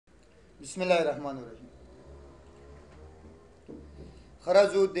بسم الله الرحمن الرحیم.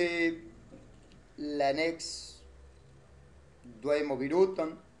 خرزو د لینکس دویمه ویډیو ته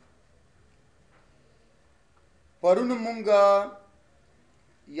پرون مونږه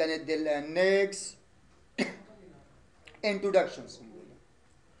یعنی د لینکس انټروډکشن سموله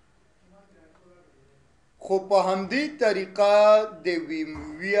خو په همدې طریقه د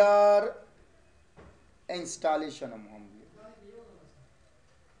ویمویر انسټالیشن هم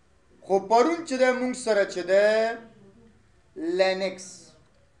خو پرون چې د مونږ سره چې د لینکس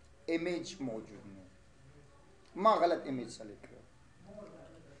ایمیج موجود نه ما غلط ایمیج سلیکټ کړ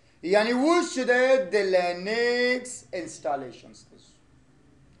یعنی اوس چې د لینکس انسټالیشن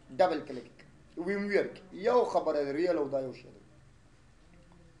ډبل کلیک ویمویر یو خبره ریل او دا یو شی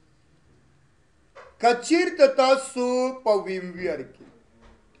کچیرته تاسو په ویمویر کې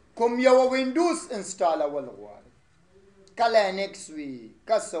کوم یو وینډوز انسټالول غواړئ که لینکس وي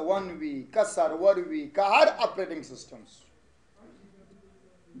که سون وي که سرور وي که هر اپریټنګ سیسټمز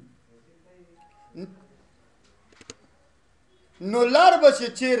نو لار به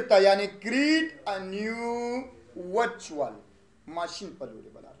چې چیرته یعنی کریټ ا نیو ورچوال ماشین په لوري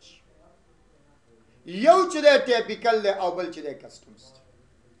به لاړ شي یو چې دی ټیپیکل دی او بل چې دی کسټمز دی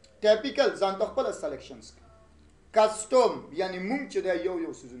ټیپیکل ځان ته خپله سلیکشنز کوي کسټم یعنی مونږ چې دی یو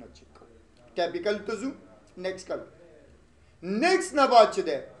یو څیزونه چک کوو ټیپیکل ته ځو نیکسټ کوو نیکسٹ نه بعد چې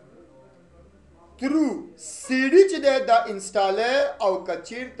ده ترو سی ډي چې ده دا انسټالر او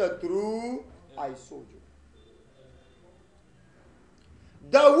کچیر ته ترو آیسو جو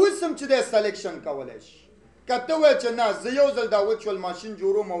دا وسم چې ده سلیکشن کولای شي کته و چې نه زه یو ځل دا ورچوال ماشین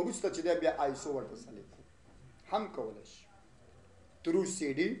جوړوم او وروسته چې ده بیا آیسو ورته سلیکټ هم کولای شي ترو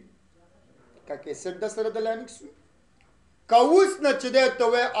سی ډي کا کیسټ د سره د لینکس کا اوس نه چې ده ته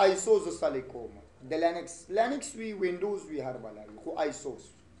و آیسو ز سلیکوم د لینکس وی وینډوز وی هر بلا وی خو آیسوس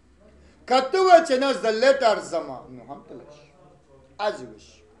کته و چې نه د لیټر زما نو هم تلش ازوش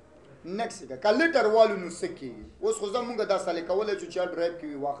نیکسټ کا لیټر والو نو سکی اوس خو زمونږ دا سلی کوله چې چا ډرایو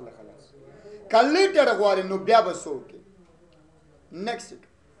کوي واخله خلاص کا لیټر غواړي نو بیا به سو کې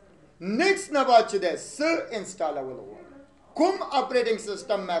نیکسټ نه با چې ده س انسټالول غواړي کوم اپریټنګ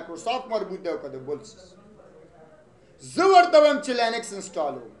سیستم مایکروسافټ مربوط دی کده بولس زه ورته وم چې لینکس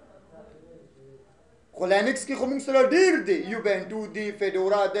انسټالو خو لینکس کې خو مونږ سره ډېر دی یوبنټو دی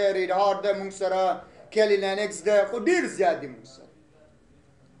فیډورا دی ریډ هاټ دی مونږ سره کیلی لینکس دی خو ډېر زیات دی مونږ سره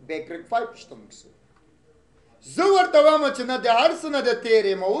بیکریک 5 شته مونږ سره زه ورته وایم چې نه د هر څه نه د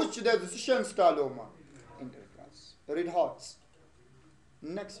تېرې ما اوس چې د څه شی انسټالوم انټرپرایز ریډ هاټ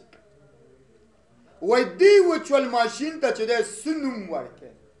نیکسټ وای دی ورچوال ماشین ته چې د څه نوم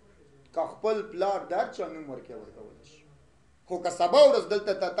ورکړي که خپل پلار د هر چا نوم ورکولی شي خو که سبا ورځ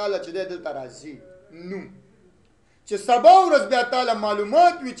دلته تاله چې دی دلته راځي نوم چې سبا ورځ بیا تعالی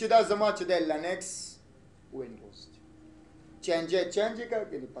معلومات وي چې دا زما چې دی لینکس وینډوز دی چینج یې که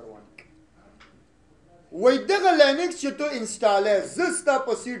کلي پروا نه کوي وایي دغه لینکس چې تو انسټالر زه ستا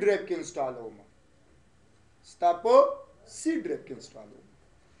په سی ډرایو کې انسټالوم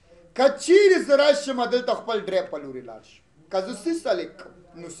که چیرې زه راشم دلته خپل ډرایو په لورې لاړ شم که زه سی سلیکټ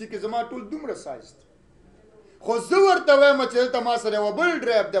کړم نو سی کې زما ټول دومره سایز دی خو زه ورته وایم چې دلته ما سره یوه بل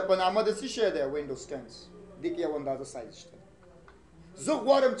ډرایو دی په نامه د څه شی دی وینډوز 10 دې کې یو اندازه سایز شته زه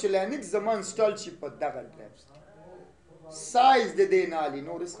غواړم چې لینکس زما انسټال شي په دغه ډرایو سایز د دې نه علي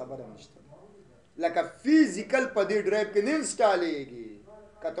نور هېڅ خبره نشته لکه فیزیکل په دې ډرایو کې نه انسټالېږي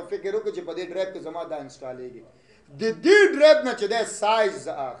که ته فکر وکړې چې په دې ډرایو کې زما دا انسټالېږي د دې ډرایو نه چې دی سایز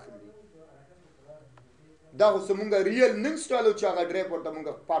اخلي دا خو زمونږ ریل نه انسټالو چې هغه ډرایو ورته مونږ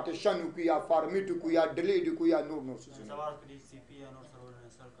پارټیشن وکړو یا فارمیټ وکړو یا ډیلیټ وکړو یا نور څیزونه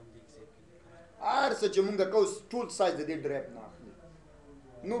هر څه چې مونږ کوو ټول سایز د دې ډرایو نه اخلي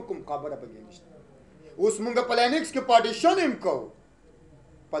نور کوم خبره پکې نشته اوس مونږ په لینکس کې پارټیشن هم کوو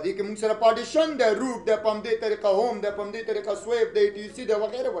په دې کې مونږ سره پارټیشن دی روټ دی په همدې طریقه ہوم دی په همدې طریقه سویپ دی ټي سی دی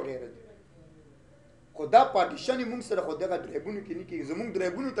وغیره وغیره دی خو دا پارټیشن یې مونږ سره خو دغه ډرایوونو کې نه کېږي زمونږ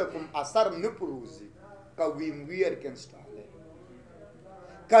ډرایوونو ته کوم اثر نه پروزي که ویمویر کې انسټال دی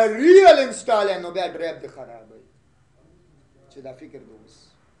که ریل انسټال نو بیا ډرایو دې خرابوي چې دا فکر دی اوس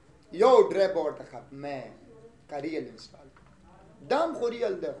یو ډرایو به ورته ختمه که ریل انسټال دا هم خو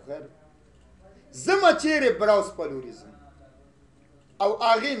ریل دی خیر زه ما چیرې براوز په لورې ځم او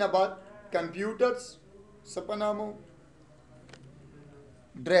هغې نه بعد کمپیوټرز څه په نامه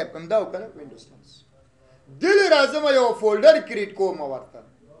ډرایو همدا و که نه وینډوز 10 دلې راځم یو فولډر کریټ کوم ورته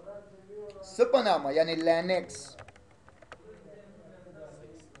څه په نامه یعنی لینکس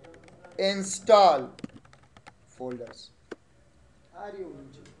انسټال فولډرز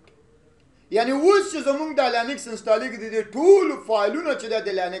یعنی اوس چې زمونږ د لینکس انسټالېږي د دې ټول فایلونه چې د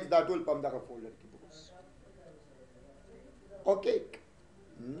لینکس دا ټول په همدغه فولډر کې بوس. اوکې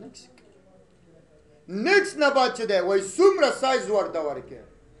نیکس نه بعد چې دی وایي څومره سایز ورته ورکړي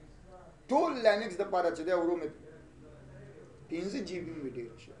ټول لینکس دپاره چې دی ورو مې 15 GB مې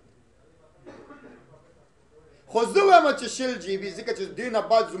ډېر شي خو زه وایم چې 10 GB ځکه چې دې نه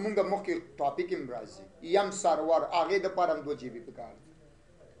بعد زمونږ مخکې ټاپک هم راځي یم سرور هغې دپاره هم 2 GB پکار دی.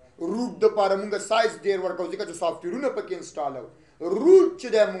 روټ دپاره مونږ سایز ډېر ورکوو ځکه چې سافټویرونه پکې انسټالو. روټ چې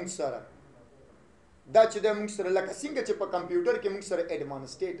دی مونږ سره دا چې دی مونږ سره لکه څنګه چې په کمپیوټر کې مونږ سره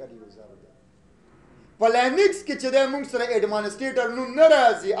ایډمانسټریټر یوزر دی په لینکس کې چې دی مونږ سره ایډمانسټریټر نوم نه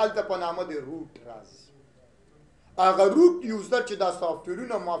راځي هلته په نامه د روټ راځي. هغه روټ یوزر چې دا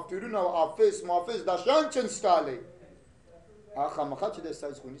سافټویرونه مافټویرونه او آفیس مافیس دا شیان چې انسټالوي هغه خامخا چې دی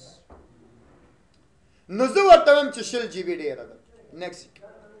سایز خو نیسي. نو زه ورته وایم چې 10 GB ډېره ده. نیکسټ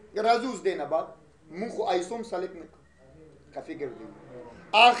راځو اوس دی نه بعد مونږ خو آیسو هم سلیکټ نه کړو که فکر دی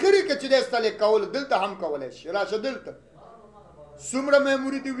آخري کې چې دی سلیکټ کول دلته هم کولی شي. راشه دلته څومره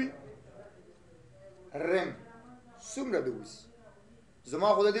میموري دې وي ریم څومره دې اوس زما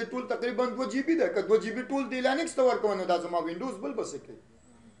خو د دې ټول تقریبا 2 GB ده که 2 GB ټول دی لینکس ته ورکوم نو دا زما وینډوز بل به څه کوي.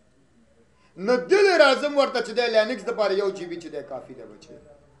 نو دلې راځم ورته چې دی لینکس دپاره 1 GB چې دی کافي ده بچی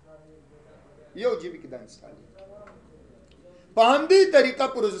 1 GB کې دا انسټالېږي. په همدې طریقه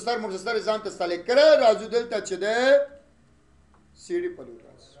پروسیسر ځان ته سلیکټ کړی راځو دلته چې دی سی ډي په لور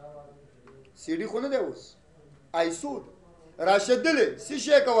راځو سی ډي خو نه دی اوس آیسو ده. راشه دلې څه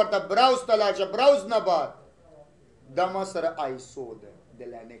شی که ورته براوز ته لاړ شه براوز نه بعد دا ما سره آیسو ده د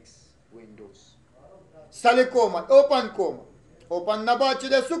لینکس وینډوز سلیکټ کوم اوپن کوم اوپن نه بعد چې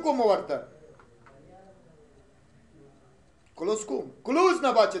دی څه کوم ورته کلوز کوم کلوز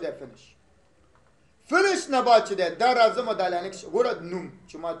نه بعد چې دی فینش نه بعد چې دی دا راځم دا لینکس ګوره نوم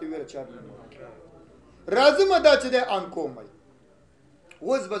چې ما ته ویله چار راځم دا چې دی آن کوم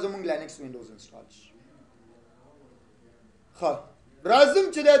اوس به زمونږ لینکس وینډوز انسټال شي. ښه راځم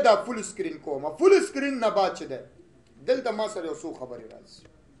چې دی دا فول سکرین کوم فول سکرین نه بعد چې دی دلته ما سره یو څو خبرې راځي.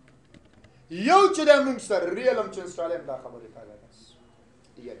 یو چې دی مونږ سره ریل هم چې انسټالیم دا خبرې کاله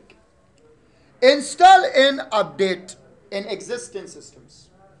راځي انسټال and update in existing systems.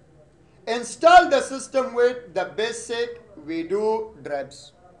 Install the system with the basic video drives.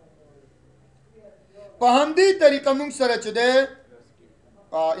 په همدې طریقه مونږ سره چې دی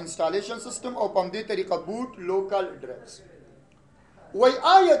انسټالیشن سیستم او په همدې طریقه بوټ لوکل ډرایوز. وای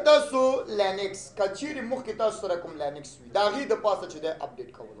آیا تاسو لینکس که چیرې مخکې تاسو سره کوم لینکس وي د هغې د پاسه چې دی اپډیټ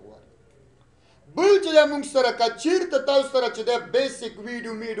کول غواړي. بل چې دی مونږ سره که چیرته تاسو سره چې دی بیسک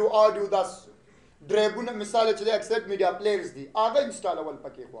ویډیو میډیو آډیو دا ډرایوونه مثال چې دی اکسپټ میډیا پلیرز دي هغه انسټالول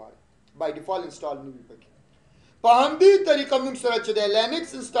پکې غواړي by default install نه وي پکې. په همدې طریقه مونږ سره چې دی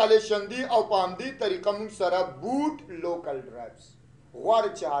لینکس انسټالیشن دی او په همدې طریقه مونږ سره بوټ لوکل ډرایوز غواړي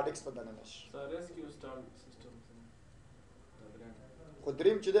چې هارډ ډیسک ته دننه شي. خو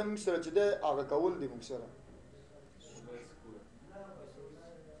دریم چې دی مونږ سره چې دی هغه کول دی مونږ سره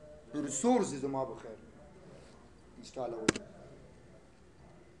ریسورس دی زما بخیر انسټالول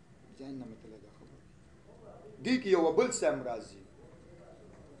ځان نه متله دا خبره دې کې یو بل څه هم راځي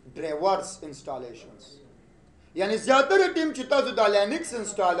ډرایورز انسټالیشنز یعنی زیاتره ټیم چې تاسو دا لینکس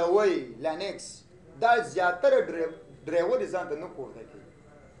انسټالوئ لینکس دا زیاتره ډرایور یې ځان ته نه پورته کوي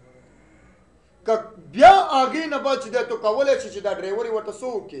که بیا هغې نه بعد چې دی تو کولی شي چې دا ډرایور یې ورته څه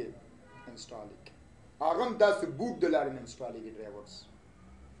وکړي انسټال یې کړي هغه هم داسې بوټ د لارې نه انسټالېږي ډرایورز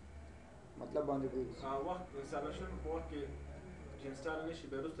مطلب باندې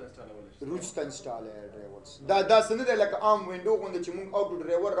وروسته انسټال ډرایورز دا داسې نه دی لکه عام وینډو غوندې چې موږ اوټو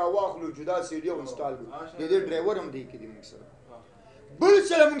ډرایور راواخلو جدا سی ډي او انسټال کړو د دې ډرایور هم دی کې دی موږ سره. بل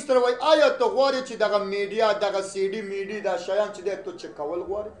څه موږ سره وایي آیا ته غواړې چې دغه میډیا دغه سی ډي میډي دا شیان چې دی ته چک کول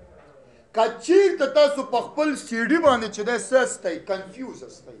غواړې که چېرته تاسو په خپل سی ډي باندې چې دی څه استئ کنفیوز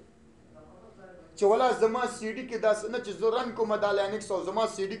استئ چې ولا زما سی ډي کې داسې نه چې زه رن کومه دا لینکس او زما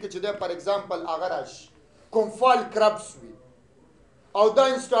سی ډي کې چې دی فار ایگزامپل هغه راشي کوم فایل کرپس وي او دا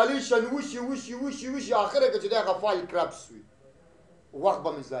انسټالیشن وشي آخره کې چې دی هغه فایل کرپس وي وخت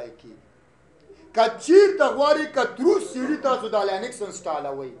به مې ضایع کېږي. که چېرته غواړئ که ترو سی ډي تاسو دا لینکس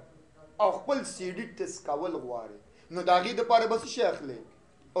انسټالوئ او خپل سی ډي ټیسټ کول غواړئ نو د هغې دپاره به څه شی اخلئ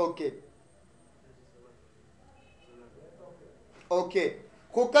اوکې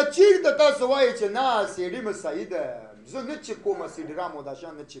خو که چېرته تاسو وایئ چې نه سی ډي مې صحیح ده زه نه چک کومه سی ډي رام او دا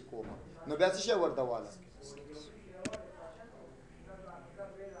شیان نه چک کومه نو بیا څه شی ورته واله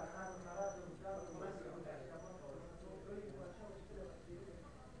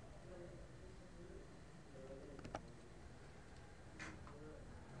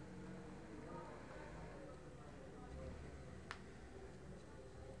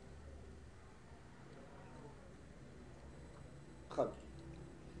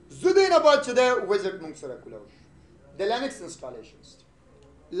نه بعد چې د ویزټ مونږ سره کولاو د لینکس انسټالیشنز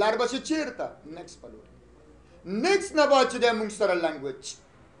لار به چې چیرته نیکس په لور نیکس نه بعد چې د مونږ سره لنګویج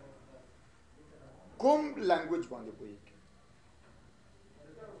کوم لنګویج باندې پوهېږي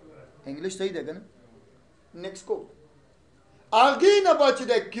انګلیش صحیح ده که نه نیکس کو هغې نه بعد چې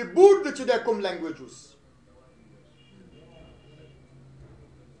د کیبورډ چې د کوم لنګویج اوس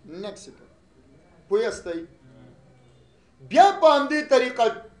نیکس پوه یاستئ بیا په همدې طریقه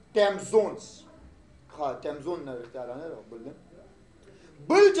ټایم زونز ټایم زون نه اختیارانه ده بل ده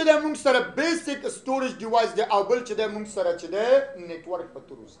بل چې د مونږ سره بیسیک سټوریج ډیوایس دی او بل چې د مونږ سره چې د نیټورک په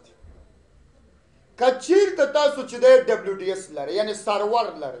تروس دی که چیرته تاسو چې د ډبلیو ډي ایس لرئ یعنې سرور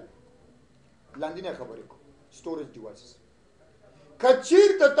لرئ لاندینۍ خبرې کوو سټوریج ډیوایسز که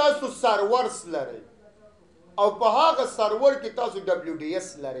چیرته تاسو سرورس لرئ او په هغه سرور کې تاسو ډبلیو ډي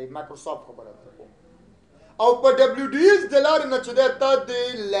ایس لرئ مایکروسافټ خبره کوم او په ډبلیو ډي ایس د لارې نه چې دی تا د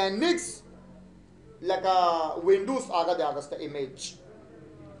لینکس لکه وینډوز هغه د اغسته ایمیج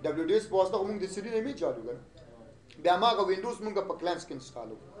ډبلیو ډي ایس په واسطه خو موږ د سیډي ایمیج چالو کړو بیا هماغه وینډوز موږ په کلینس کې انسټال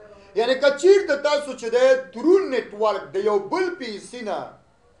وکړو یعنې که چیرته تاسو چې دی ترو نیټورک د یو بل پی سي نه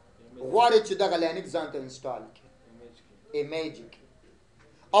غواړئ چې دغه لینکس ځان ته انسټال کړي ایمیج کړي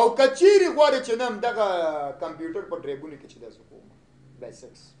او که چیرې غواړئ چې نه همدغه کمپیوټر په ډرایبونو کې چې دی زه کوم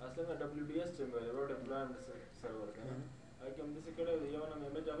بیسکس اصلا ډبلیو ډي ایس چې مې روډ پلان سرور کنه هغه هم دې کړه یو نام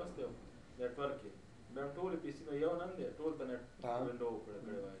ایمیج اغسته نیټورک کې بیا ټول پی سي نو یو نام دی ټول ته نیټ وینډو کړه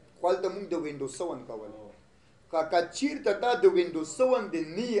وای خپل ته موږ د وینډوز 7 کول که چیرته تا د وینډوز 7 د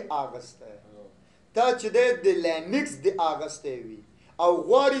نی اغسته تا چې د لینکس د اغسته وي او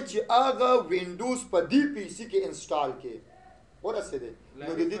غواړي چې هغه وینډوز په دې پی سي کې انسټال کړي ورسېده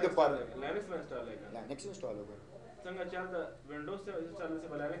نو د دې لپاره لینکس انسټال کړه لینکس انسټال وکړه څنګه چلته وینډوز ته انسټال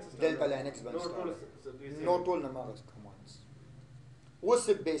سه لینکس دلته لینکس باندې نو ټول نه ماغه کمانډز اوس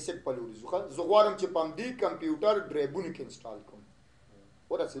بیسیک په لوري زه غواړم چې په دې کمپیوټر ډرایبونه کې انسټال کوم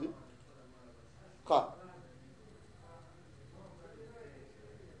ورسېده ښه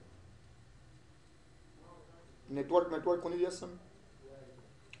نیټورک کو نه یسم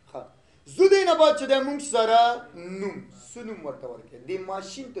ها زه دې نه بعد چې د موږ سره نوم سنوم ورته ورکړي د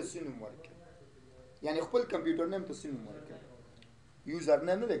ماشین ته سنوم ورکړي یعنی خپل کمپیوټر نیم ته سنوم ورکړي یوزر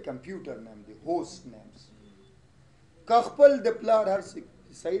نیم نه دی کمپیوټر نیم دی هوست نیمز که خپل د پلار هر څه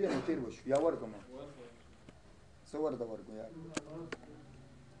صحیح ده نو تیر وشو یا ورکوم څه ورته ورکو یار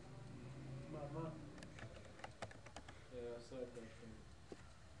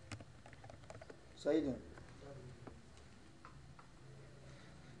صحیح ده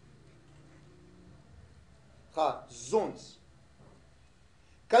زونز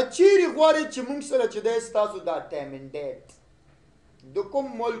کچيري غواړي چې موږ سره چې د ستاسو دا ټایم اینډ ډیټ د کوم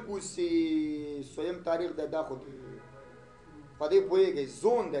ملک وسی سویم تاریخ د خو په دې پوهیږي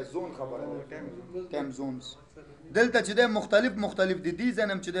زون د زون خبره ټایم زونز دلته چې د مختلف د دې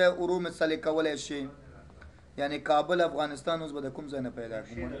ځنم چې د اورو مثال کولای شي یعنی کابل افغانستان اوس به د کوم ځای نه پیدا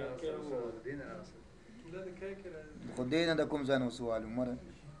کوم خو دې نه د کوم ځای نو سوال عمر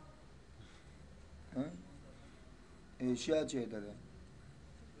ایشیا چې ده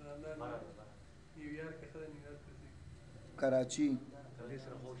کراچی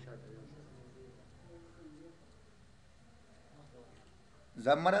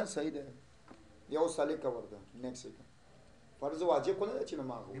زمره صحیح ده یو سالی کور ده نیکسټ فرض واجب کو نه چې نه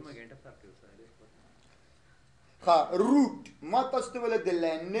ماغو ها روت ما تاسو ته ول د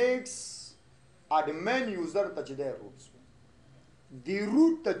لینکس ادمن یوزر ته چې ده روت دی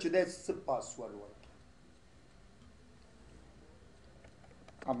روت ته چې ده س پاسورډ ورکړي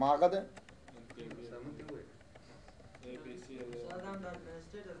اماغه ده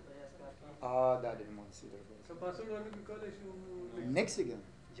دا د مونسیدر څه پاسورډ ورکړي کولای شو نیکسټ اگین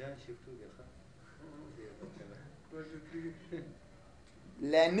جان شفت وګه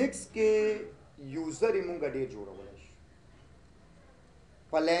لینکس کې یوزر مونږ ډېر جوړولای شي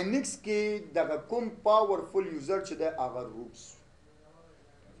په لینکس کې دغه کوم پاورفل یوزر چې د هغه روټس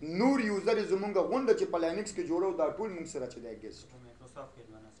نور یوزر زمونږ غونډه چې په لینکس کې جوړو دا ټول مونږ سره چې د ګیسټ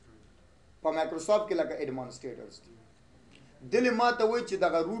په مایکروسافټ کې لکه ایڈمنسټریټرز دي دل ما ته وای چې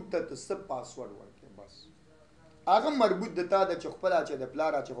دغه روټ ته څه پاسورډ ورکړي بس هغه مربوط د تا د چخپل چې د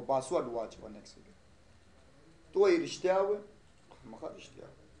پلار چې پاسورډ واچو نیکسټ کې تو یې رښتیا و مخه رښتیا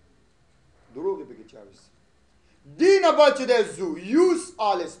دروغ به کې چاوس دینه بچ د زو یوز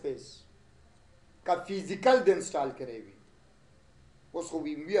آل سپیس کا فزیکل د انسټال کړی وي اوس خو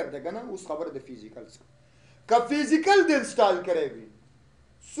ویر ده کنه اوس خبر د فزیکل څخه کا فزیکل د انسټال کړی وي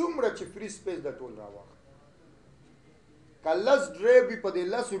څومره چې فری سپیس د ټول راوخ کلس ډرایو په دې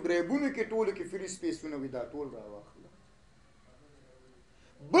لاسو ډرایوونو کې ټول کې فری سپیسونه وي دا ټول راوخ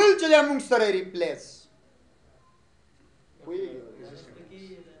بل چې دی موږ سره ریپلیس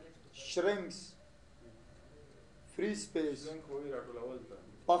شرینکس فری سپیس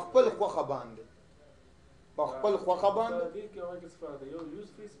په خپل خوښه باندې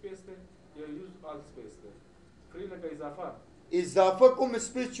اضافه کوم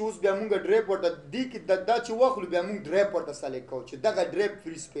سپیس چې اوس بیا مونږ ډریپ ورته دی کې دا چې واخلو بیا مونږ ډریپ ورته سلیکټ کوو چې دغه ډریپ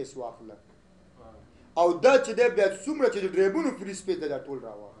فری سپیس واخله او دا چې دی بیا څومره چې د ډریبونو فری سپیس دی دا ټول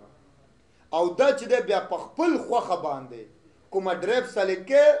راواخله او دا چې دی بیا په خپل خوښه باندې کومه ډریپ سلیکټ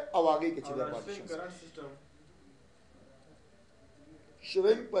کې او هغې کې چې دی پاتې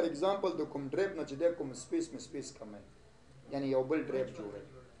شوینګ پر ایگزامپل د کوم ډریپ نه چې دی کوم سپیس کمای یعنی یو بل ډریپ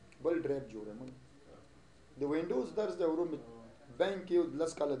جوړه مونږ د وینډوز درس د ورو بانک یو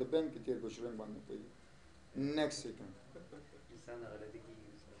لس کاله د بانک تیر کو شوینګ باندې کوي نیکسټ سیکنډ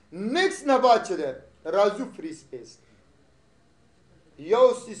نیکسټ نه بعد چې ده راځو فری سپیس یو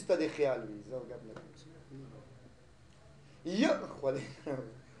سیسته د خیال وي زو غب نه یو خولې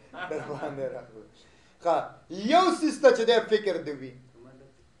در باندې راغلو ښه یو سیسته چې ده فکر دی وي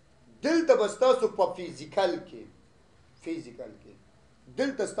دلته بس تاسو په فزیکل کې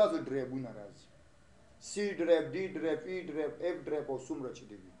دلته تاسو ډریبونه راځي سی ډریپ ډی ډریپ ای ډریپ اف ډریپ او څومره چې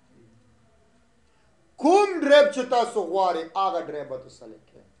دی کوم ډریپ چې تاسو غواړئ هغه ډریپ به تاسو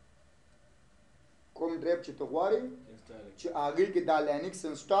لیکئ کوم ډریپ چې تاسو غواړئ چې هغې کې دا لینکس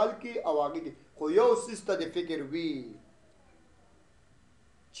انسټال کړي او هغې کې خو یو سیسته د فکر وي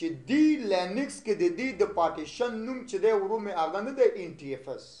چې دی لینکس کې د دې د پارټیشن نوم چې دی ورو مې هغه نه دی ان ټي اف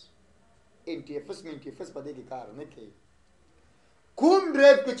اس په دې کې کار نه کوي کوم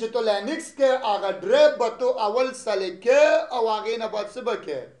ډریپ کې چې تو لینکس کې هغه ډریپ به تو اول سلیکه او هغې نه بعد څه به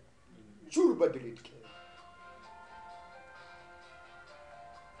کې چور به ډیلیټ کې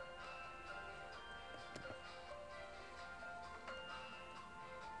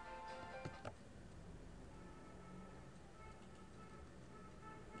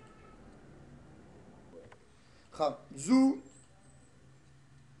زو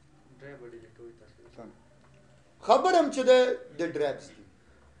خبرم چې د ډریپس دي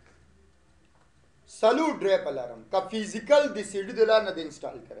سلو ډریپ الارم کا فزیکل د سی ډي د لار نه د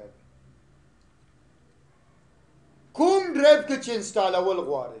انسټال کړی کوم ډریپ کې چې انسټال اول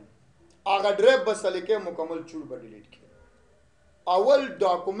غواړئ هغه ډریپ به سلیکې مکمل چور به ډیلیټ کړي اول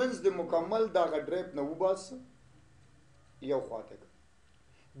ډاکومنټس د مکمل دغه ډریپ نه وباسه یو خواته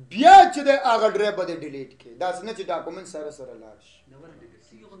بیا چې د هغه ډریپ به د ډیلیټ کړي داسې نه چې ډاکومنټ سره لاړ شي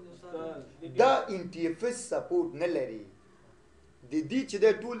دا ان ټي اف اس سپورټ نه لري د دې چې د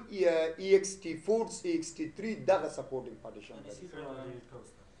ټول ای ایکس ټي 4 ای ایکس ټي 3 دغه سپورټینګ پارټیشن لري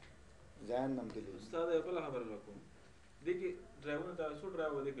ځان نم دي استاد یې بل خبر وکم دغه ډرایور تاسو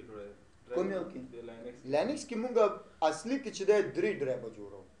ډرایور دې کې جوړه کوم یو کې لینکس کې مونږ اصلي کې چې د 3 ډرایور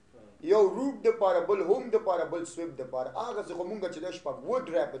جوړو یو روټ د پاره بل هوم د پاره بل سویپ د پاره هغه څه مونږ چې د شپږ و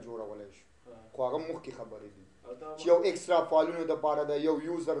ډرایور جوړولای شو خو هغه مخ کې خبرې دي چې یو ایکسترا فایلونو د پاره ده یو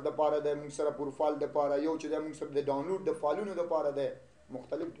یوزر د پاره ده موږ سره پروفایل د پاره یو چې د موږ سره د ډاونلوډ د فایلونو د پاره ده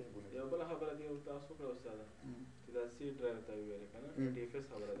مختلف ټیبونه یو بل خبره دی تاسو کړو استاد چې دا سی ډرایو ته ویل کنه ټي اف اس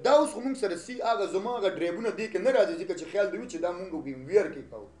خبره دا اوس موږ سره سی هغه زموږ ډرایوونه دي کې نه راځي چې خیال دی چې دا موږ ویم کې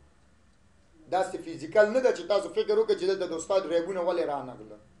کوو دا سی فزیکل نه ده چې تاسو فکر وکړئ چې د استاد ډرایوونه ولې را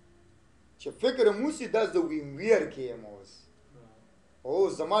نغله چې فکر مو سي دا د ویم کې موس او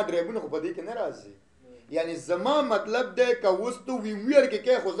زما ډرایوونه خو په دې کې نه راځي یعنی زما مطلب ده که اوس تو ویمویر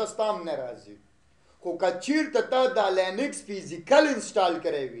کې خو زستام نه راځي خو که چیرته تا دا لینکس فزیکل انسټال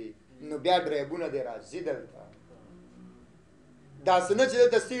کړی وي نو بیا ډرایوونه دې راځي دلته داسې نه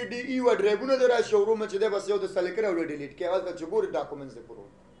چې د سی ډي ای و ډرایوونه دې راشي ورومه چې دی بس یو د سلیکر او ډیلیټ کې هلته چې ګورې ډاکومنټس دې پرو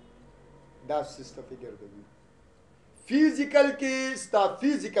دا سیسته فکر کوي فزیکل کې ستا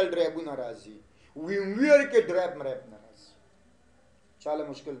فزیکل ډرایوونه راځي ویمویر کې ډرایو مرایب نه راځي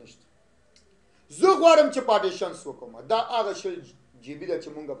چاله مشکل نشته زه غواړم چې پارټیشنز وکړم دا هغه شل جی بي ده چې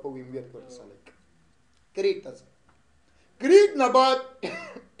مونږ په ویمویر کې ورته سلیکټ کریټ ته ځم کریټ نه بعد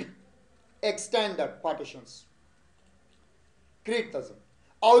ایکسټینډډ پارټیشنز کریټ ته ځم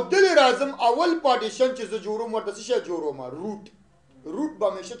او دلې راځم اول پارټیشن چې زه جوړوم ورته څه شی جوړوم روټ به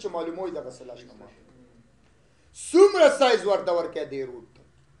همیشه چې معلوموي دغه سلاش نه څومره سایز ورته ورکړی دی روټ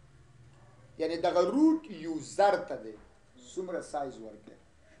یعنی دغه روټ یوزر ته دی څومره سایز ورکړی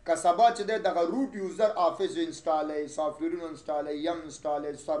که سبا چې دی دغه روټ یوزر آفس انسټالوي سافټویرونه انسټالوي یم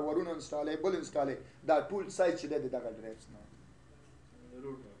انسټالوي سرورونه انسټالوي بل انسټالوي دا ټول سایز چې دی د دغه ډرایوز نه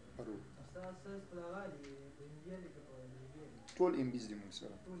ټول ام بیز دي موږ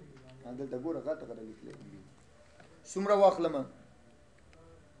سره دلته ګوره غټه غټه لیکلې څومره واخلم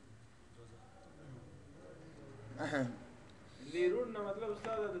لیرون نه مطلب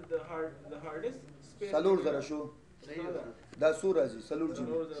استاد د هارد ډیسک سپیس سلور زره شو دا څو راځي سلور جی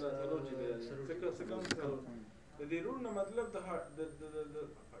څلور جی بي څه کوم د دې رول نه مطلب د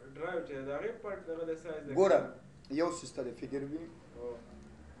ډرایو چې دا غي پارت دغه د سایز ګوره یو سیستم فکر وی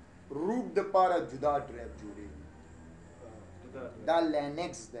روټ د پاره جدا ډرایو جوړي دا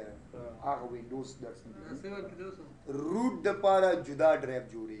لینکس ده هغه وینډوز درسته روټ د پاره جدا ډرایو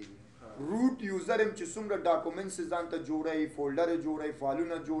جوړي روټ یوزر هم چې څومره ډاکومنټس ځان ته جوړي فولډر جوړي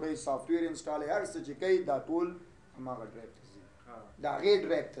فایلونه جوړي سافټویر انسټال هر څه چې کوي دا ټول هماغه ډرایو ته ځي دا غي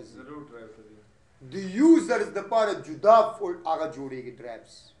ډرایو ته ځي روټ ډرایو ته ځي د یوزرز د پاره جدا هغه جوړيږي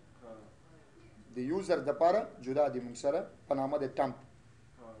ډرایوز د یوزر د پاره جدا دي موږ سره په نامه د ټمپ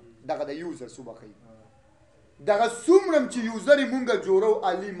دغه د یوزر صوبه کوي دغه څومره چې یوزر مونږه جوړو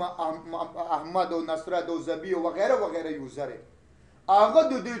علي احمد او نصرت او زبی او وغیرہ وغیرہ یوزر هغه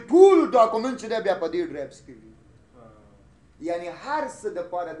د دې ټول ډاکومنټ چې بیا په دې ډرایوز کې یعنی هر څه د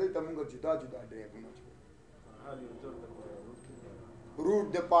پاره دلته مونږ جدا جدا ډرایوونه روټ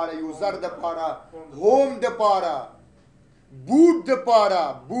د پاره یوزر د پاره هوم د پاره بوت د پاره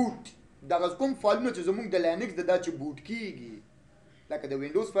بوت دغه کوم فایلونه چې زموږ د لینکس د دا چې بوت کیږي لکه د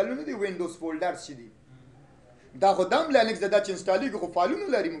وینډوز فایلونه دي وینډوز فولډر شي دي دا خو دم لینکس د دا چې انسټالیږي خو فایلونه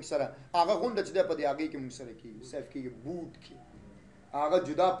لري موږ سره هغه غونډه چې په دې هغه کې موږ سره کیږي صرف کې بوت کې هغه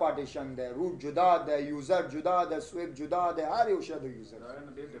جدا پارټیشن ده روټ جدا ده یوزر جدا ده سویپ جدا ده هر یو شی د یوزر دا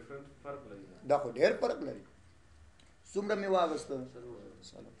ډېر ډیفرنٹ فرق لري دا خو ډېر فرق لري څومره می واغسته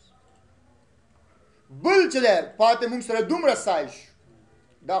بل چې ده پاتې موږ سره دومره سایش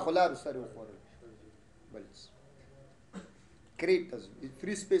دا خو لارو سره وخورل بل کریټ تاسو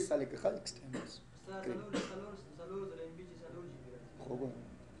فری سپیس سره کې خلک ایکسټینډز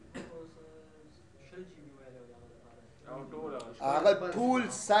هغه ټول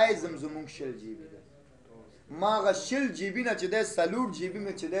سایز هم زموږ شل جی بي ده ما هغه شل جی بي نه چې ده سلور جی بي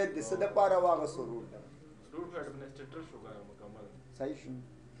مې چې ده د څه دپاره واغسته روټ ده روټ ایڈمنسټریټر شو مکمل صحیح شو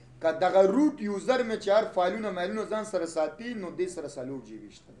که دغه روټ یوزر مې چې هر فایلونه مایلونه ځان سره ساتي نو دې سره سلور جی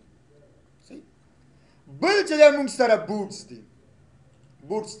بي شته صحیح بل چې ده موږ سره بوټس دي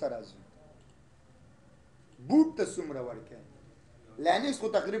بوټس ته راځو بوټ ته څومره ورکوي لینکس خو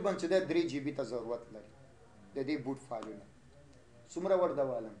تقریبا چې ده 3 جی بي ته ضرورت لري د دې بوټ فایلونه څومره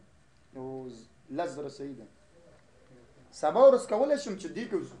ورډوالم نو لس زره صحیح ده سبا ورځ کولی شم چې دې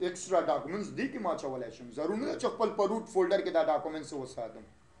کې ایکسټرا ډاکومنټس دې کې ما اچولی شم ضرور نه چې خپل په روټ فولډر کې دا ډاکومنټس وساتم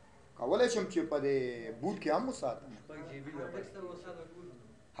کولی شم چې په دې بوټ کې هم وساتم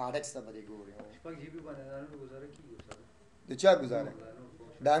هارډ ډیسک ته به دې ګورې د چا ګزاره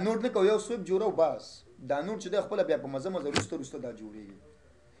دا نوټ نه کوو یو سویپ جوړو بس دا نوټ چې دی خپله بیا په مزه مزه وروسته وروسته دا جوړېږي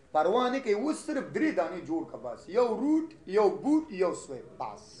پروا نه کوي اوس صرف 3 دانې جوړ که بس یو روټ یو بوټ یو سویپ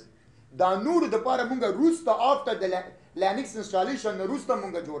بس دا نور دپاره مونږ وروسته آفټر د لینکس انسټالیشن نه وروسته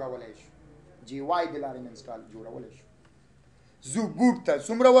مونږ جوړولی شو جی وای د لارې نه انسټال جوړولی شو زه بوټ ته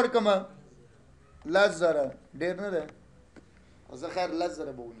څومره ورکمه 10,000 ډېر نه ده زه خیر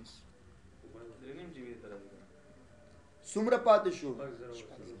 10,000 به ونیسو څومره پاتې شو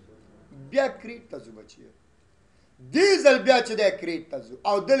بیا کریټ ته ځو بچیه دې ځل بیا چې دی کریټ ته ځو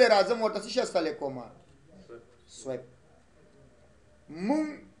او دلې راځم ورته څه شی استلی کومه سویپ مونږ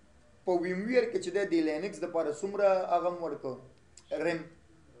په ویمویر کې چې دی د لینکس دپاره څومره هغه م ورکړو ریم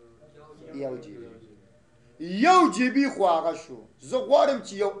 1 جی بي 1 جی بي خو هغه شو زه غواړم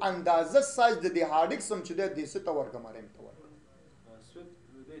چې یو اندازه سایز د دې هارډ ډیسک هم چې دی دې څه ته ورکړم ریم ته ورکړم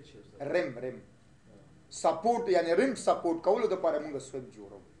ریم سپورټ یعنی ریم سپورټ کولو دپاره مونږ سویپ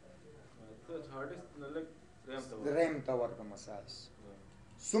جوړو ریم ته ورکړم سایز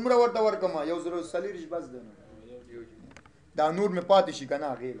څومره ورته ورکړم 140 بس دی نو دا نور مې پاتې شي که نه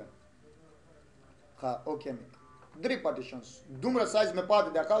هغې له ښه اوکې مې 3 پارټیشنز دومره سایز مې پاتې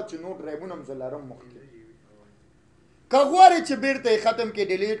دی ښه چې نور ډرایوونه هم زه لرم مخکې که غواړې چې بیرته یې ختم کې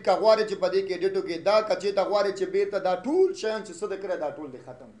ډیلیټ که غواړې چې په دې کې ایډیټو کې دا که چېرته غواړې چې بیرته دا ټول شیان چې څه د کړی دا ټول دې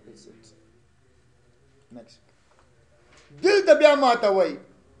ختم کړي نیکسټ دلته بیا ماته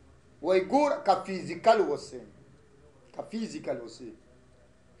وایي ګور که فیزیکل اوسې که فیزیکل اوسې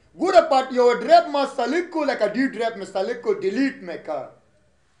ګوره پات یو ډریپ ما سلیکټ کو لکه ډي ډریپ مې سلیکټ کو ډیلیټ مې کا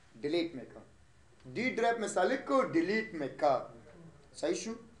ډي ډریپ مې سلیکټ کو ډیلیټ مې کا صحیح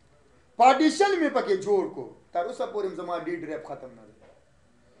شو پارټیشن مې پکې جوړ کو تر اوسه پورې زما ډي ډریپ ختم نه دی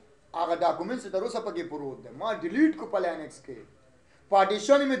هغه ډاکومنټس تر اوسه پکې پروت دی ما ډیلیټ کو په لینکس کې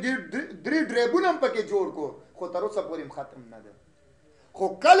پارټیشن مې 3 ډریپونه هم پکې جوړ کو خو تر اوسه پورې ختم نه دی خو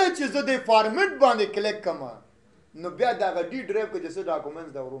کله چې زه د فارمیټ باندې کلیک کما نو بیا دغه ډي ډرایو کې چې څه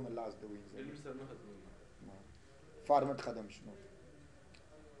ډاکومنټس دا ورو مې لاس ته وینځي فارمیټ ختم شنو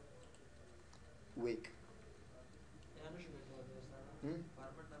ویک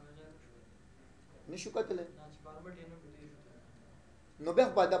نشو کتلی نو بیا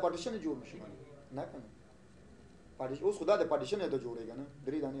باید دا پارټیشن جوړ نشي نه کنه پارټیشن اوس خدا د پارټیشن ته جوړېږي نه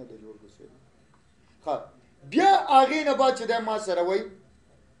درې دانې ته جوړ کړو ها بیا هغه نه بعد چې د ما سره وای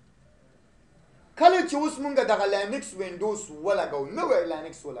کله چې اوس مونږ د لینکس وینډوز ولګو نو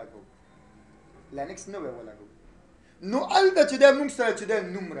لینکس ولګو لینکس نو ولګو نو الته چې د مونږ سره چې د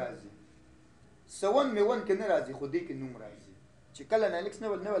نوم راځي سوون میون کې نه راځي خو دې کې نوم راځي چې کله لینکس نو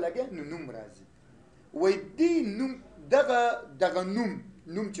ولګي نو نوم راځي وای دې نوم دغه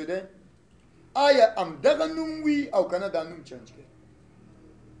نوم چې ده آیا ام دغه نوم وی او کنه دا نوم چینج کړي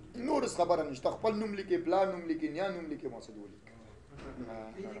نور خبره نشته خپل نوم لیکي پلان نوم لیکي نیا نوم لیکي مقصد ولیکي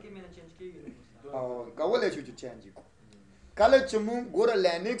او کولای شو چې چینج کو کله چې مونږ ګوره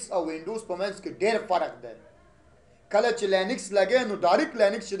لینکس او وینډوز په منځ کې ډېر فرق ده کله چې لینکس لګي نو ډایرکټ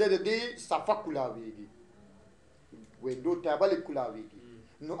لینکس چې ده د دې صفحه کولاویږي وینډو ټیبل کولاویږي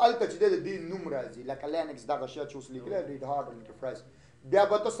نو الته چې د دې نوم راځي لکه لینکس دغه شی چې اوس لیکل ریډ هارډ انټرپرایز بیا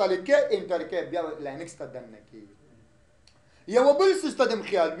به تاسو لیکه انټر کې بیا لینکس ته دننه کیږي یو بل سیستم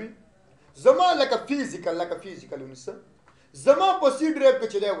خیال وي زما لکه فزیکل ونسه زما په سی ډرایو کې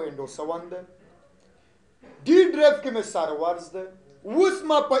چې د وینډوز 7 ده ډی ډرایو کې مې سرورز ده اوس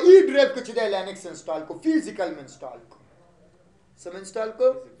ما په ای ډرایو کې چې د لینکس انسټال کو فزیکل مې انسټال کو سم انسټال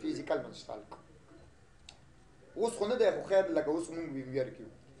کو فزیکل مې انسټال کو اوس خو نه دی خو خیر لکه اوس مونږ ویمیر کیو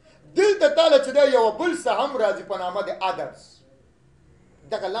دلته تعالی چې دا یو بل څه هم راځي په نامه د ادرس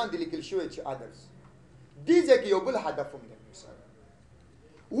دغه لاندې لیکل شوی چې ادرس دې ځکه یو بل هدف هم دی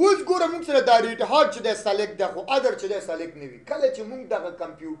اوس ګوره مونږ سره دا ریډ هارډ چې د سلیکټ ده خو ادر چې د سلیکټ نه وي کله چې مونږ دغه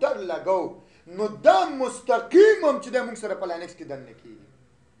کمپیوټر لګو نو دا مستقیم هم چې د مونږ سره په لینکس کې دننه کیږي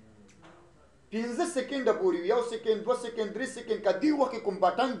 15 سکند پورې 1 سکند 2 سکند 3 سکند کدی وخت کوم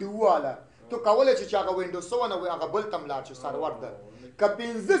بټن دی واله تو کولای شي چې هغه وینډوز 7 او هغه بل تم لاړ شي سرور ده ک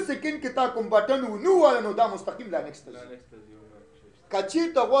 15 سکند کې تا کوم بټن ونو واله نو دا مستقیم لینکس ته کچې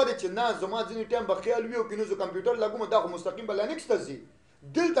ته غواړي چې نه زما ځینې ټایم به خیال ویو کې نو زه کمپیوټر لګوم دا مستقیم به لینکس ته ځي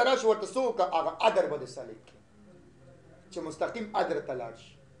دلته راشي ورته څوک هغه ادر به د سلیک چې مستقیم ادر ته لاړ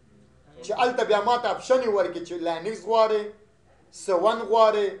شي چې الته بیا ماته اپشن ورکړي چې لینکس غواړي 7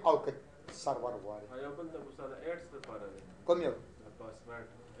 غواړي او که سرور غواړي یو بل ته مثلا ایډز لپاره دی کوم یو پاسورډ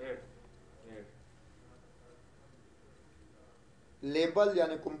ایډ لیبل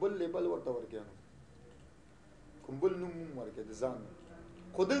یعنی کوم بل لیبل ورته ورکړي کوم بل نوم ورکړي د ځان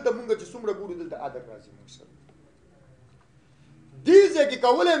خو دلته مونږ چې څومره ګورو دلته ادر راځي مونږ سره دې ځکه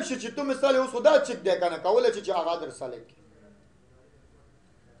کولای شي چې ته مثال اوس خدا چک دی کنه کولای شي چې هغه در سلیک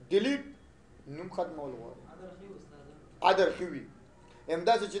ډیلیټ نوم ختمول غواړي ادر خوي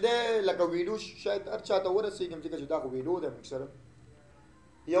امداسه چې ده لکه ویډیو شاید هر چاته ورسېږم چې دا خو ویډیو ده موږ سره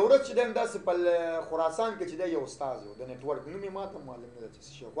یو ورځ چې داسې په خراسان کې چې ده یو استاد و د نتورک نوم یې ماته معلوم نه ده چې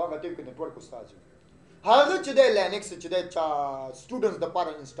شي خو هغه ټیم کې نتورک استاد و هغه چې ده لینکس چې ده چا سټوډنټس د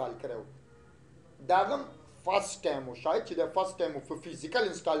پاره انسټال کړو دا هم فرست ټایم او شاید چې د فرست ټایم په فزیکل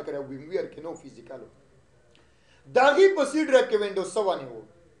انسټال کړو ویمویر کې نو فزیکل داغي په سی ډرایو کې وینډوز 7 و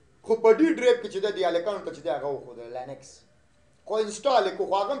خو په ډی ډرایو کې چې د الیکاونټ چې ده هغه خو د لینکس خو انسټال کو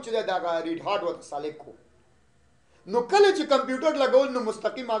خو هغه چې دا ریډ هارډ ورته سلیک کو نو کله چې کمپیوټر لګول نو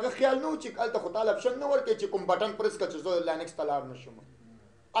مستقیم هغه خیال نو چې الته خو طالب شن نو ورکې چې کوم بٹن پریس کړ چې زه لینکس ته لاړ نشم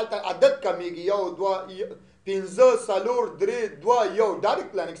الته عدد کمیږي یو 2 15 سالور 3 2 یو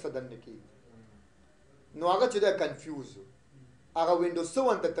ډایرکټ لینکس ته دنه کی نو هغه چې دا کنفیوز هغه وینډوز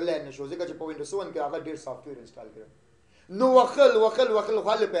 7 ته تلل نشو ځکه چې په وینډوز 7 کې هغه ډیر سافټویر انسټال کړ نو وخل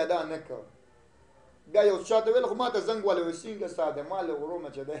حل پیدا نه کړ بیا یو چاته ویل خو ماته زنګ ولا وسینګه ساده مال ورومه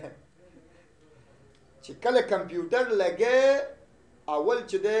چې ده چې کله کمپیوټر لګې اول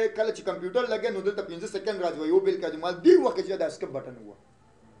چې ده کله چې کمپیوټر لګې نو دلته 15 سکند راځي یو بل کړي مال دی وخت چې دا سکپ بٹن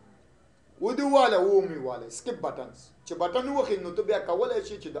و دی والا و می والا سکپ بٹنز چې بٹن وخت نو ته بیا کولای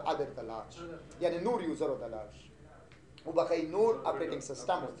شي چې د ادر تلاش یعنی نور یوزر تلاش او بخې نور اپریټینګ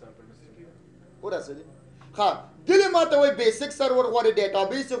سیستم ورسېږي ها دله ماته وای بیسیک سرور غواړي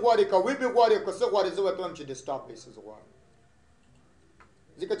ډیټابیس غواړي کوي به غواړي که څه غواړي زه وته هم چې ډیسکټاپ بیس غواړي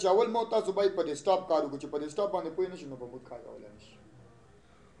ځکه چې اول مو تاسو باید په ډیسکټاپ کار وکړئ چې په ډیسکټاپ باندې پوه نشئ نو په موږ کار کولای نشئ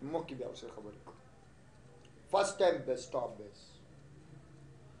موږ کې بیا اوسه خبرې کوو فرست ټایم ډیسکټاپ بیس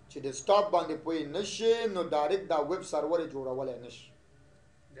چې ډیسکټاپ باندې پوه نشئ نو ډایرکټ دا ویب سرور جوړولای نشئ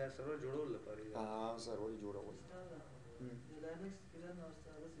دا سرور جوړول لپاره سرور جوړول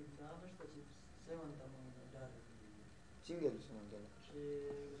څنګه دې څنګه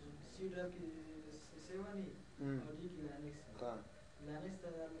سی ډرایو کې 7 او ډی کې لینکس ها لینکس ته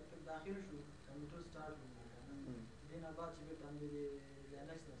داخل شو کمپیوټر سٹارټ دینه بعد چې باندې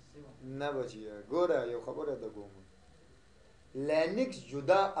لینکس ته 7 نه بچي ګوره یو خبره ده کوم لینکس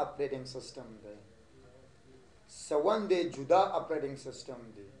جدا اپریټینګ سیستم ده 7 دی جدا اپریټنګ سیستم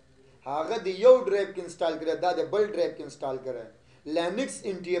دی هغه د یو ډرایو کې انسټال کړی دا د بل ډرایو کې انسټال کړی لینکس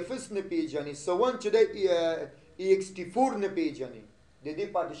ان ټي اف اس نه پیژني 7 چې د ای ایکس ټي 4 نه پیژني د دې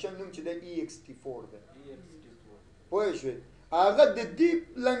پارټیشن نوم چې د ای ایکس ټي 4 دی پوه شئ هغه د دې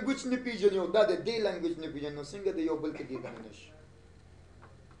لنګویج نه پیژني او دا د دې لنګویج نه پیژني نو څنګه د یو بل کې دیدنه نشي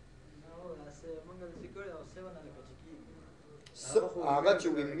هغه چې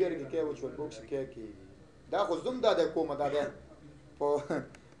وینګر کې کوي چې بوکس کې کېږي دا خو زوم دا د کومه دا ده په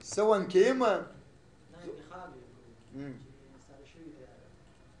 7 کې ما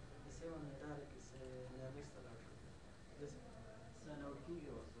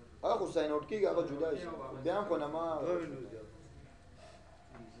هغه ساين اوټ کېږي هغه جدا شي بیا خو نه ما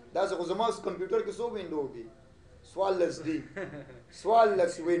دا څه خو زما کمپیوټر کې سو وینډو دي سوال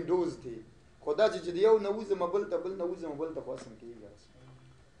لس وینډوز دي خدا چې یو نوزه مبل ته بل نوزه مبل ته خاصم کېږي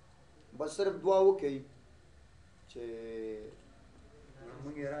بس صرف دعا وکړي چې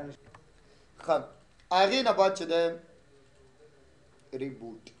موږ ایران خب هغه نه بعد چې د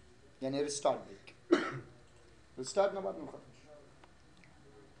ریبوټ یعنی ریسټارټ دی ریسټارټ نه بعد نو ختم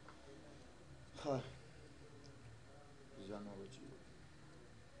ها ځانو وچی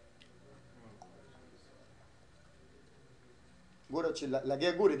ګوره چې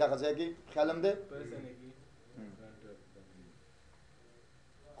لګي ګوري دا ځای کې خیالم ده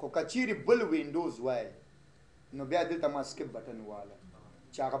خو کچيري بل وینډوز وای نو بیا دلته ما سکپ بٹن واله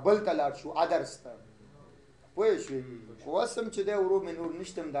چې هغه بل ته لاړ شو ادرس ته پوه شوې خو سم چې دا ورو مې نور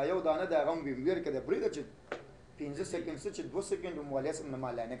نشتم دا یو دانه دا غم ویر کده بریده چې 15 سکند چې 2 سکند مولیا سم نه ما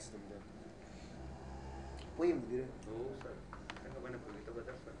لینکس دم ده پوه مدیر نو سر څنګه باندې پولیټ به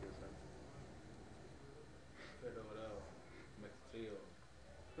درس ورکړي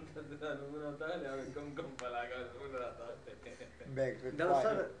سر دا نو نه تا له کم پلاګا نو راته بیک دا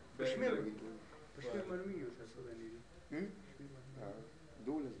سر پښمیر مرمي یو څه سوداني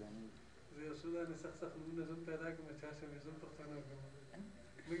دولس دانی زه سوداني سخت نمونه زم پیدا کوم چې څه زم پښتنه کوم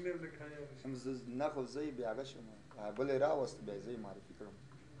موږ نه لکایا هم نه خو زی بیا غشم بل راوست به زی معرفي کړم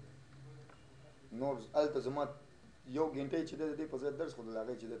نور الته زما یو غنټه چې د دې په ځای درس خو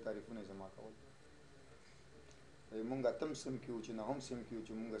لاغې چې د تعریفونه زما کول مونږه تم سم کیو چې نه هم سم کیو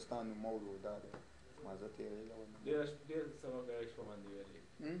چې مونږ ستانو مولو دا مازه ته ویلو ډېر سم کوي شو باندې ویلي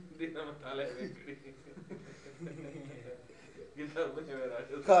دې نه مطالعه وکړي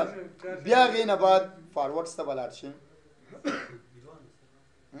بیا غینه بعد فارورډ ته بلار شي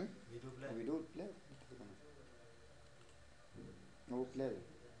ویډیو پلی نو پلی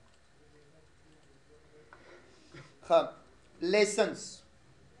خب لیسنس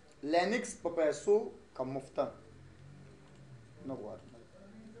لینکس په پیسو کم مفته نه غواړم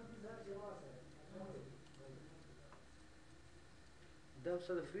دا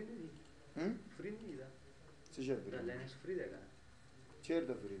څه فری نه دي فری نه دي دا څه شي دا لینکس فری ده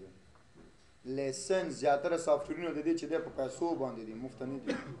چیرته فری ده لیسنس زیاتره سافټویرونه د دې چې د په پیسو باندې دي مفت نه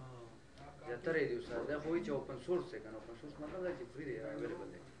دي زیاتره دي اوسه دا خو چې اوپن سورس دی کنه اوپن سورس مطلب دا چې فری دی اویلیبل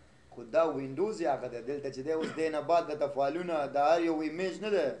دی خو دا وینډوز هغه د دلته چې د اوس دینه بعد د تفعالونه د هر یو ایمیج نه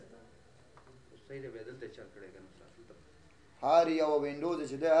ده صحیح دی بدلته چل کړي کنه هر یو وینډوز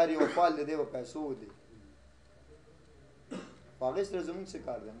چې د هر یو فایل د دې په پیسو دي هغه سره زموږ څه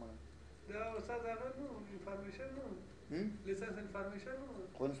کار دی مونږ دا استاد هغه نو انفارمیشن نو لیسنس انفارمیشن نو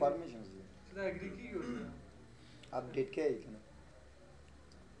خو انفارمیشن دي دا اګری کیږي اپډیټ کوي کنه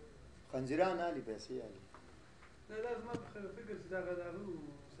خنزیران علي پیسې علي دا لازم فکر چې دا غواړو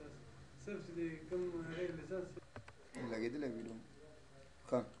صرف دې کوم لیسنس لګیدل ویډیو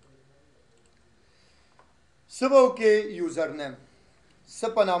ښه سبو کې یوزر نیم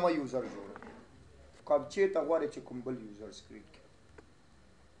سپنامه یوزر جوړو کوم چې تا غواړي چې کوم بل یوزر سکرین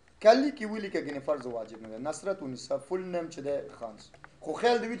کلی کې ویلي کې غني فرض واجب نه ده نصرت ونسا فول نیم چې ده خانس خو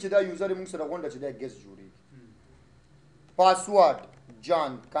خیال دی چې دا یوزر موږ سره غونډه چې ده ګس جوړي پاسورډ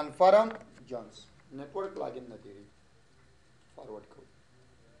جان کنفرم جانس network login न तेरी फॉरवर्ड को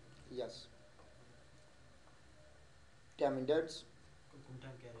yes time index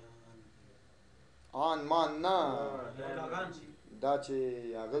on मान ना दाचे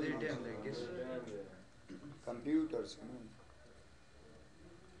अगल कंप्यूटर्स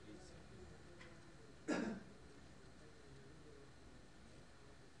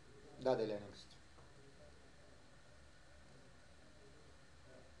दा दे लिनक्स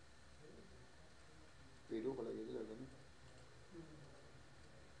ویډیو کوله کېدل غواړم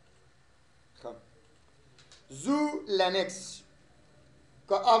خام زو لینکس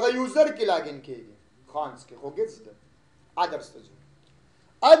کا هغه یوزر کې لاګین کېږي خانس کې خو ګټس ده ادرس ته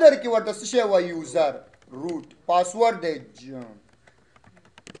ادر کې ورته څه شی وای یوزر روټ پاسورډ دی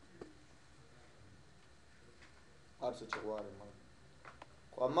هر څه چې غواړې ما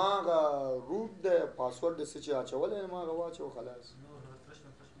خو ما هغه روټ د پاسورډ د څه چې اچولی ما هغه واچو خلاص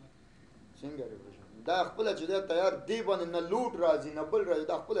څنګه ریفرش دا خپله چې دی تیار دی باندې نه لوډ راځي نه بل راځي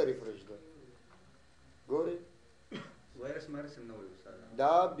دا خپله ریفرش ده ګورې وایرس مایرس هم نه وایي استاد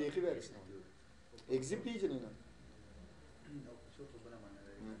دا بیخي وایرس نه وایي اگزی پیژنې نه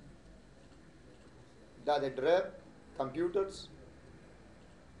دا د ډرایو کمپیوټرز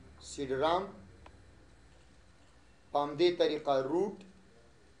سی ډي رام په همدې طریقه روټ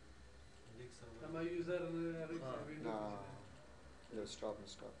اما یوزر نه سټاپ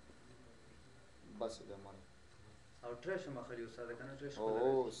بس ده مانه او ټریش هم اخلي استاد کنه ټریش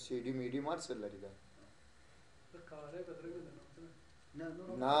او سی ډي میډي مار سره لري دا کاره بدرګه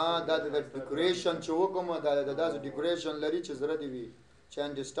نه دا د ډیکوریشن چې وکم دا د ډیکوریشن لري چې زره دی وي چې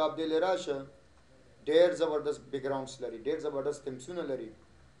ان ډیسکټاپ دی لراشه ډېر زبردست بیک ګراوندز لري ډېر زبردست تمثونه لري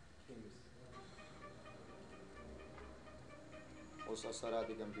اوس سره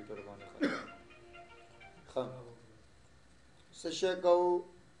د کمپیوټر باندې خم څه شي کو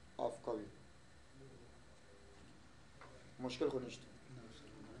اف کوي مشکل خو نشته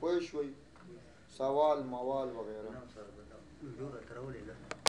پوه شوي سوال موال وغیره نو سره دا ویډیو راته راولېږه